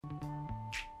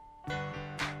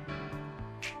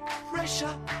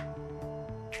pressure.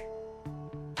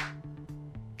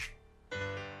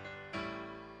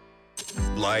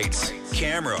 Lights,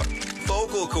 camera,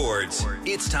 vocal cords.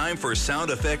 It's time for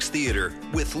Sound Effects Theater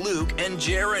with Luke and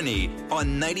Jeremy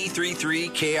on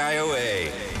 93.3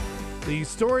 KIOA. The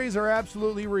stories are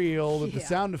absolutely real, but the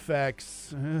sound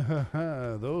effects,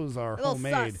 those are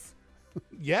homemade. Sus.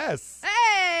 Yes.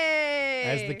 Hey!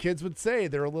 As the kids would say,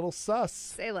 they're a little sus.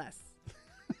 Say less.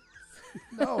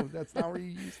 No, that's not where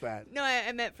you use that. No,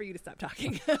 I meant for you to stop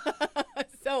talking.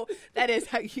 So that is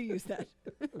how you use that.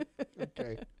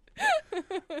 Okay.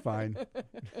 Fine.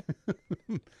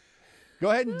 Go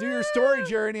ahead and do your story,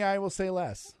 Jeremy. I will say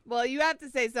less. Well, you have to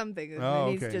say something. Oh,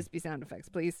 It needs okay. to just be sound effects,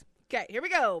 please. Okay, here we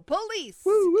go. Police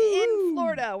Woo, woo, in woo.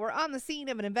 Florida were on the scene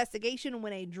of an investigation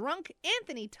when a drunk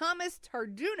Anthony Thomas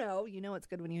Tarduno, you know it's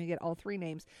good when you get all three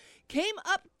names, came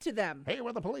up to them Hey,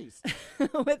 we're the police.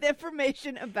 with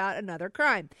information about another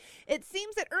crime. It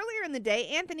seems that earlier in the day,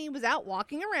 Anthony was out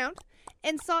walking around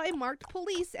and saw a marked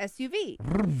police SUV.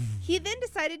 He then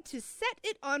decided to set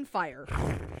it on fire.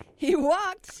 He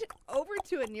walked over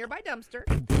to a nearby dumpster,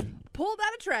 pulled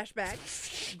out a trash bag,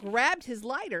 grabbed his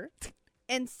lighter,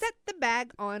 and set the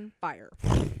bag on fire.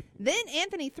 Then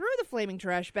Anthony threw the flaming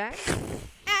trash bag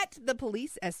at the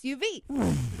police SUV.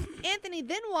 Anthony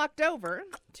then walked over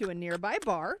to a nearby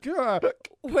bar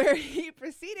where he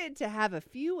proceeded to have a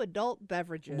few adult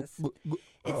beverages.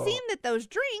 It seemed that those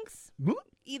drinks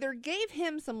either gave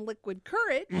him some liquid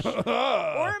courage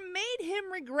or made him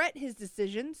regret his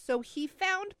decision, so he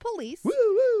found police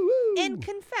and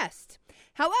confessed.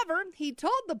 However, he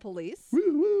told the police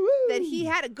that he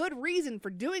had a good reason for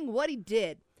doing what he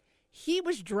did. He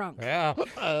was drunk. Yeah.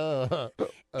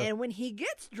 And when he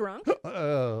gets drunk,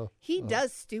 he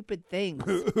does stupid things.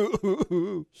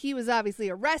 He was obviously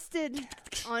arrested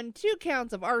on 2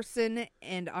 counts of arson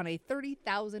and on a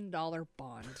 $30,000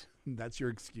 bond. That's your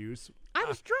excuse. I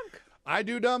was drunk. I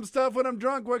do dumb stuff when I'm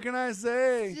drunk. What can I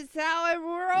say? It's just how I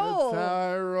roll. That's how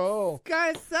I roll.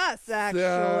 Kind of sus, actually.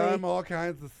 Yeah, I'm all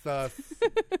kinds of sus.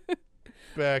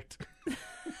 Respect.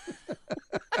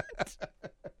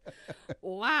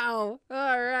 Wow.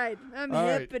 All right. I'm All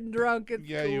hip right. and drunk. It's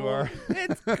Yeah, cool. you are.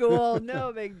 It's cool.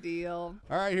 No big deal.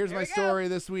 All right, here's Here my we go. story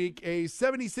this week. A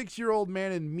 76-year-old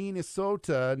man in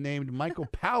Minnesota named Michael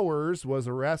Powers was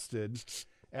arrested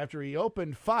after he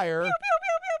opened fire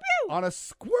on a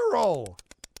squirrel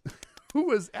who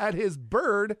was at his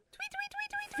bird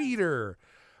feeder.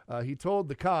 He told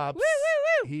the cops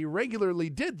he regularly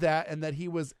did that and that he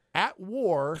was at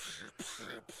war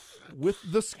with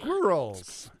the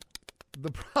squirrels.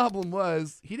 The problem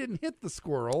was he didn't hit the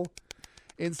squirrel.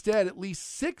 Instead, at least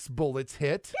 6 bullets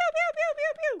hit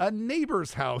a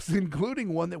neighbor's house,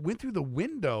 including one that went through the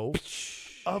window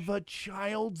of a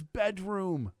child's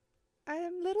bedroom. I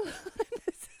am little.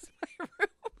 This is my room.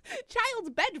 Child's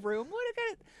bedroom. What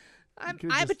kind of?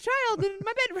 could've I'm a just- child in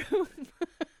my bedroom.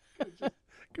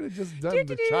 Could have just done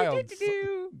the child's.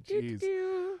 Jeez.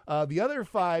 Do-do-do. The other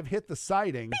 5 hit the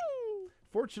siding.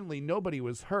 Fortunately, nobody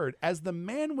was hurt. As the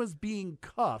man was being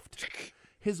cuffed,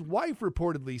 his wife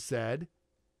reportedly said,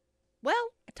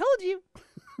 Well, I told you.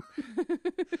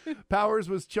 Powers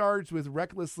was charged with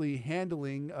recklessly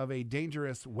handling of a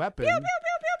dangerous weapon, Pew, pew, pew,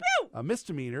 pew, pew. a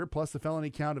misdemeanor, plus a felony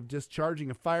count of discharging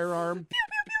a firearm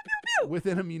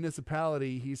within a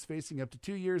municipality. He's facing up to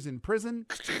 2 years in prison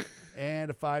and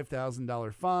a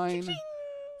 $5,000 fine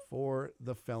for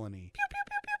the felony.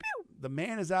 The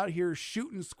man is out here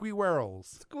shooting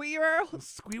squirrels. Squirrel.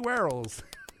 Squirrels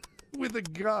with a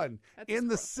gun That's in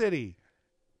the squirrel. city.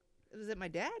 Was it my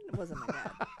dad? It wasn't my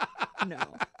dad. No.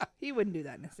 He wouldn't do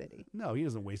that in the city. No, he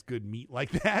doesn't waste good meat like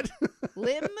that.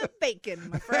 Limb bacon,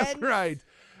 my friend. That's right.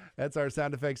 That's our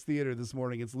Sound Effects Theater this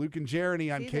morning. It's Luke and Jeremy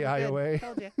on See, that was good. KIOA.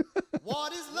 Told you.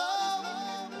 What is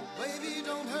love?